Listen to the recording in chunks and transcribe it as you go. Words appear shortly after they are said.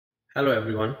Hello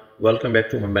everyone, welcome back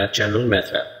to my math channel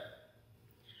MathWeb.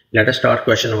 Let us start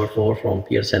question number 4 from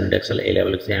Pearson Edexcel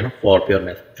A-level exam for Pure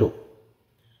Math 2.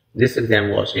 This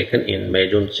exam was taken in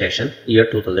May-June session year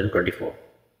 2024.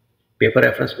 Paper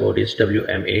reference code is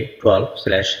WMA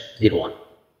 12/01.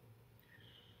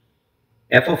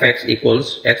 f of x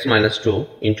equals x minus 2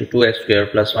 into 2x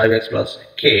squared plus 5x plus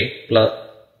k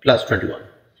plus 21.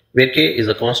 Where k is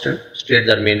a constant, state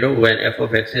the remainder when f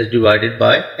of x is divided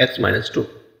by x minus 2.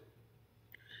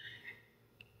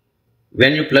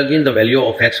 When you plug in the value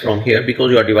of x from here,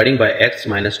 because you are dividing by x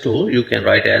minus 2, you can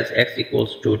write as x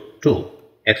equals to 2,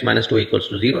 x minus 2 equals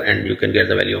to 0, and you can get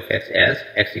the value of x as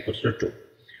x equals to 2.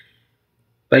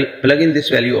 By plug in this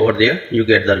value over there, you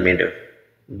get the remainder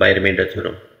by remainder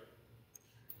theorem.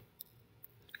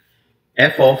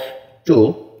 F of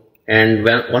 2, and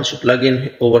once you plug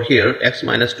in over here, x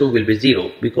minus 2 will be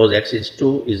 0, because x is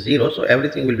 2 is 0, so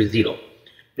everything will be 0,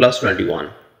 plus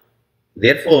 21.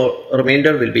 Therefore,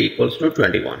 remainder will be equals to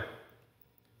 21.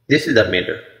 This is the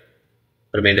remainder.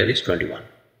 Remainder is 21.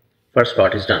 First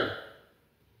part is done.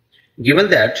 Given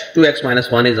that 2x minus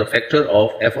 1 is a factor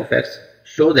of f of x,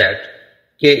 show that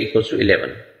k equals to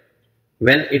 11.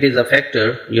 When it is a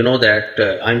factor, you know that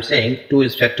I'm saying 2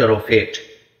 is factor of 8.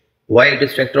 Why it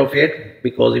is factor of 8?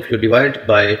 Because if you divide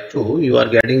by 2, you are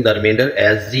getting the remainder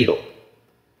as 0.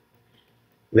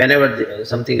 Whenever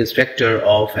something is factor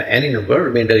of any number,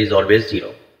 remainder is always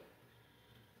 0.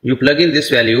 You plug in this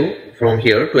value from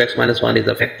here, 2x minus 1 is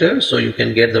a factor, so you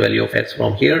can get the value of x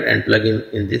from here and plug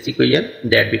in this equation.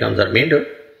 That becomes a remainder.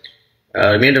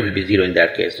 Remainder will be 0 in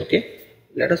that case, okay?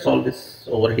 Let us solve this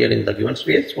over here in the given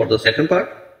space for the second part.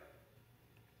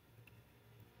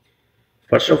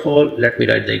 First of all, let me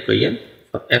write the equation.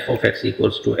 F of x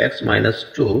equals to x minus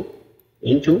 2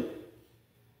 into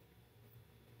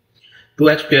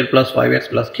 2x squared plus 5x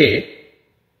plus k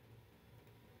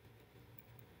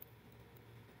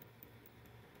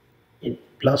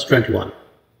plus 21.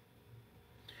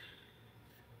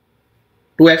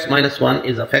 2x minus 1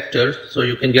 is a factor, so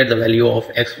you can get the value of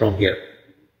x from here.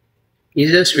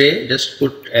 Easiest way, just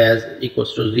put as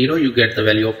equals to 0, you get the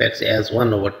value of x as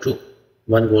 1 over 2.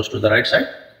 1 goes to the right side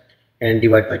and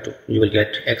divide by 2. You will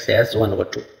get x as 1 over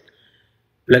 2.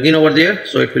 Plug in over there,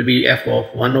 so it will be f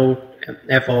of 1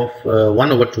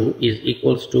 over 2 is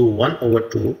equals to 1 over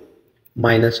 2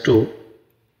 minus 2.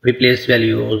 Replace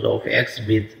values of x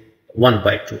with 1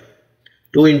 by 2.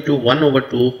 2 into 1 over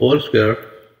 2 whole square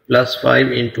plus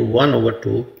 5 into 1 over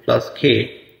 2 plus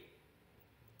k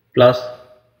plus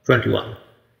 21.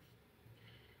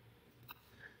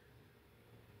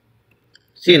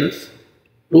 Since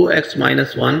 2x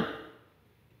minus 1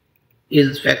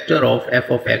 is factor of f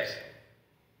of x,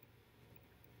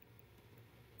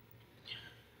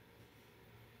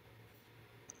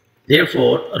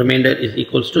 therefore remainder is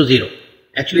equals to 0.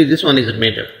 Actually this one is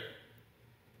remainder,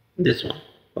 this one,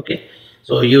 okay?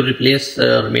 So you replace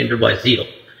remainder by 0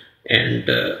 and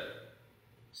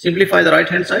simplify the right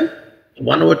hand side.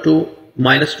 1 over 2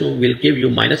 minus 2 will give you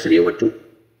minus 3 over 2.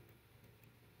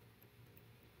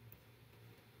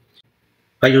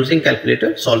 By using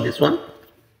calculator, solve this one.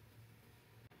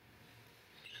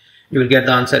 You will get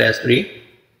the answer as 3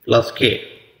 plus k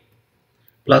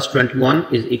plus 21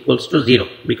 is equals to 0,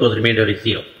 because remainder is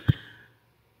 0.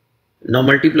 Now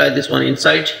multiply this one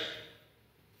inside.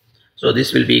 So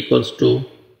this will be equals to,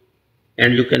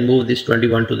 and you can move this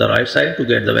 21 to the right side to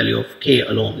get the value of k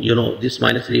alone. You know this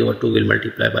minus 3 over 2 will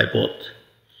multiply by both.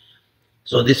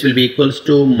 So this will be equals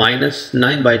to minus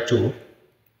 9 by 2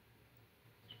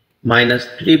 minus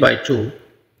 3 by 2,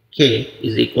 k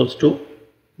is equals to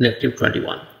negative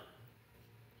 21.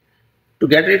 To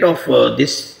get rid of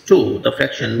this 2, the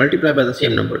fraction, multiply by the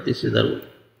same number. This is the rule.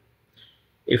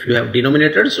 If you have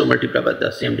denominator, so multiply by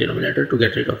the same denominator to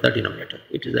get rid of the denominator.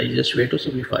 It is the easiest way to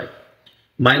simplify.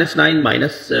 Minus 9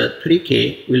 minus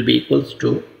 3k will be equals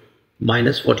to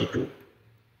minus 42.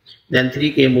 Then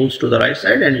 3k moves to the right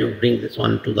side and you bring this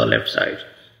one to the left side.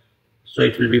 So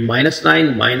it will be minus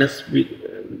 9 minus,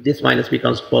 this minus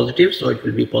becomes positive, so it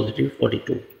will be positive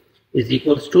 42 is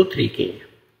equals to 3k.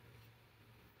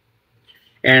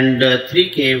 And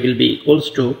 3k will be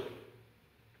equals to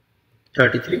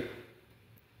 33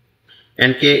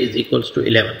 and k is equals to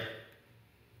 11.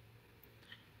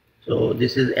 So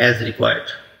this is as required.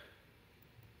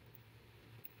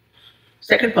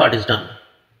 Second part is done.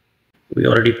 We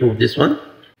already proved this one.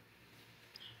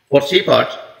 For C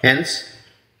part, hence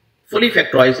fully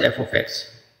factorize f of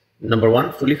x. Number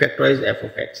 1, fully factorize f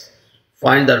of x.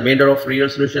 Find the remainder of real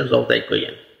solutions of the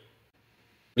equation.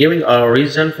 Giving a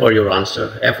reason for your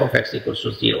answer, f of x equals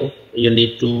to 0, you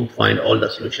need to find all the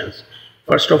solutions.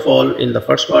 First of all, in the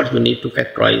first part, you need to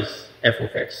factorize f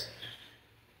of x.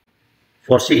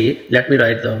 For C, let me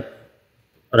write the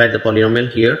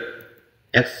polynomial here,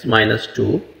 x minus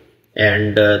 2,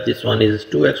 and this one is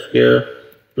 2x square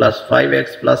plus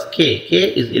 5x plus k.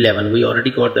 K is 11. We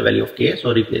already got the value of k,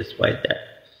 so replace by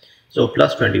that. So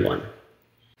plus 21.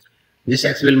 This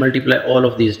x will multiply all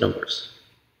of these numbers.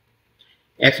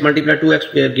 X multiply 2x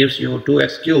square gives you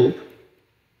 2x cube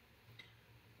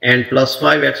and plus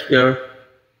 5x square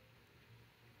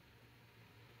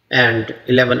and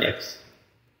 11x.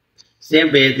 Same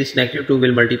way, this negative 2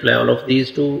 will multiply all of these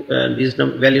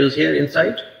values here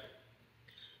inside.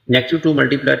 Negative 2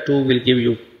 multiply 2 will give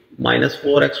you minus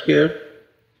 4x square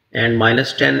and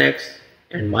minus 10x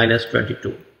and minus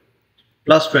 22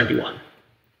 plus 21.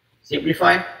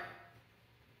 Simplify.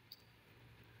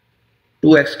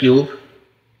 2x cube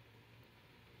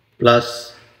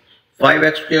plus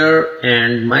 5x square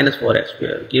and minus 4x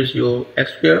square gives you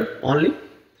x square only.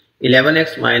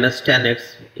 11x minus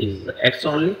 10x is x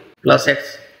only, plus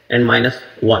x and minus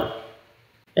 1,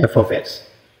 f of x.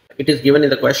 It is given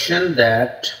in the question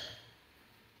that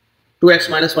 2x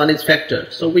minus 1 is factor,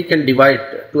 so we can divide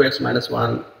 2x minus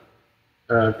 1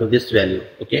 to this value,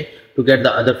 okay, to get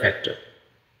the other factor.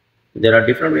 There are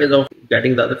different ways of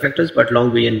getting the other factors, but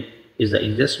long way is the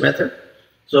easiest method.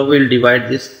 So we will divide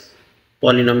this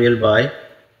polynomial by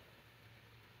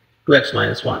 2x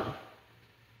minus 1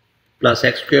 plus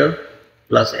x square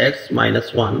plus x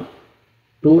minus 1,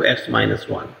 2x minus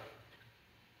 1.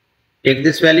 Take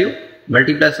this value,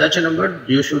 multiply such a number,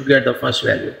 you should get the first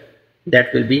value.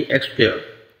 That will be x square.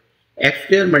 X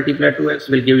square multiplied 2x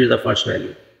will give you the first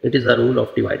value. It is the rule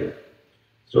of dividing.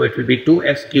 So it will be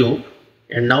 2x cube,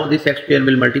 and now this x square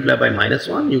will multiply by minus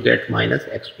 1, you get minus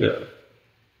x square.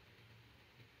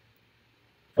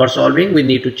 For solving, we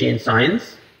need to change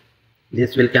signs.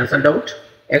 This will cancel out.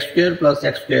 X square plus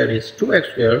x square is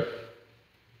 2x square,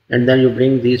 and then you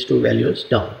bring these two values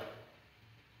down.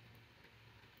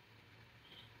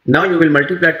 Now you will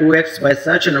multiply 2x by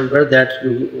such a number that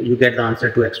you get the answer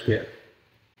to x square.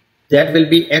 That will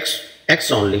be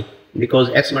x only, because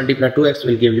x multiplied 2x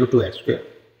will give you 2x square.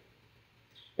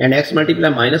 And x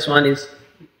multiplied minus 1 is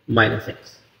minus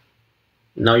x.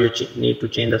 Now you need to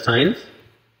change the signs.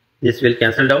 This will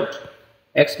cancel out.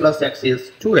 X plus x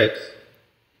is 2x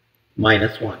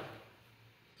minus 1.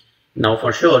 Now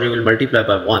for sure you will multiply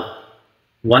by 1.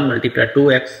 1 multiply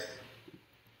 2x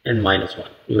and minus 1.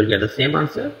 You will get the same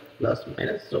answer, plus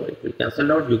minus, so it will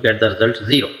cancel out, you get the result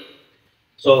 0.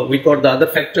 So we got the other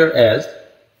factor as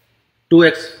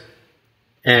 2x,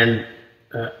 and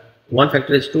one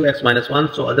factor is 2x minus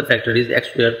 1, so other factor is x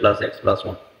square plus x plus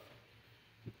 1.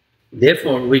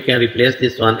 Therefore we can replace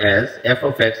this one as f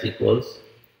of x equals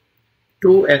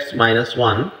 2x minus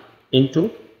 1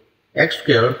 into x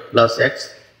square plus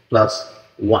x plus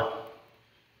 1.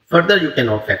 Further you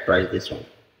cannot factorize this one.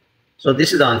 So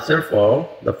this is the answer for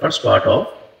the first part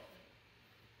of,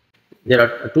 there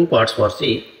are two parts for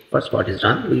C. First part is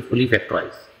done, we fully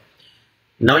factorize.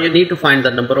 Now you need to find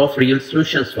the number of real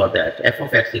solutions for that. F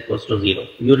of x equals to 0.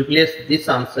 You replace this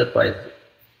answer by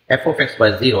f of x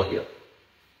by 0 here.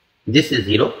 This is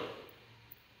 0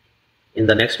 in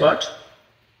the next part.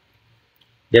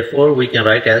 Therefore we can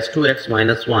write as 2x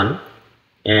minus 1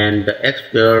 and x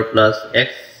square plus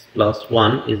x plus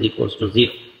 1 is equals to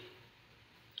 0.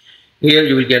 Here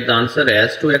you will get the answer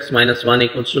as 2x minus 1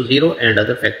 equals to 0, and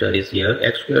other factor is here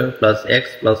x square plus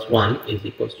x plus 1 is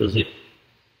equals to 0.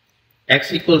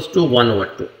 X equals to 1 over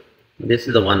 2. This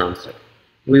is the one answer.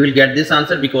 We will get this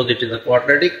answer because it is a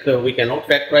quadratic. We cannot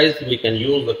factorize. We can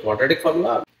use the quadratic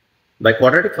formula. By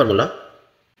quadratic formula,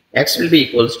 x will be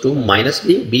equals to minus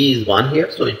b. B is 1 here,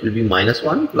 so it will be minus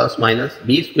 1 plus minus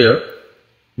b square.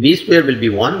 B square will be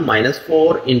 1 minus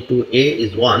 4 into a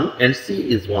is 1 and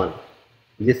c is 1.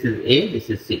 This is a, this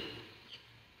is c.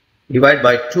 Divide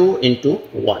by 2 into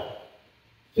 1.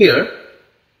 Here,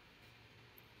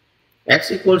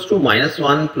 x equals to minus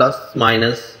 1 plus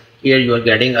minus. Here you are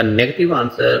getting a negative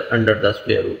answer under the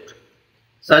square root.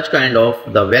 Such kind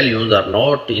of the values are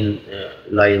not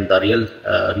lie in the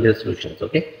real solutions,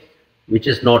 okay, which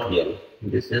is not real.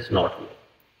 This is not real.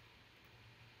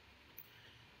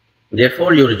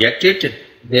 Therefore you reject it.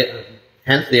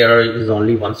 Hence there is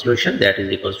only one solution, that is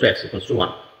equals to x equals to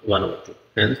 1 over 2.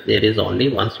 Hence there is only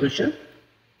one solution.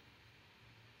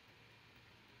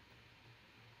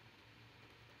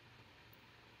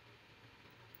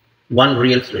 One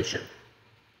real solution,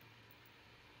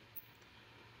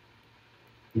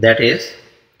 that is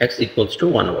x equals to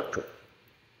 1 over 2.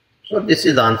 So this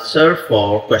is the answer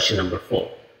for question number 4.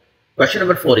 Question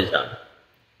number 4 is done.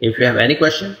 If you have any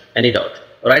question, any doubt,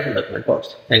 write in the comment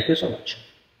box. Thank you so much.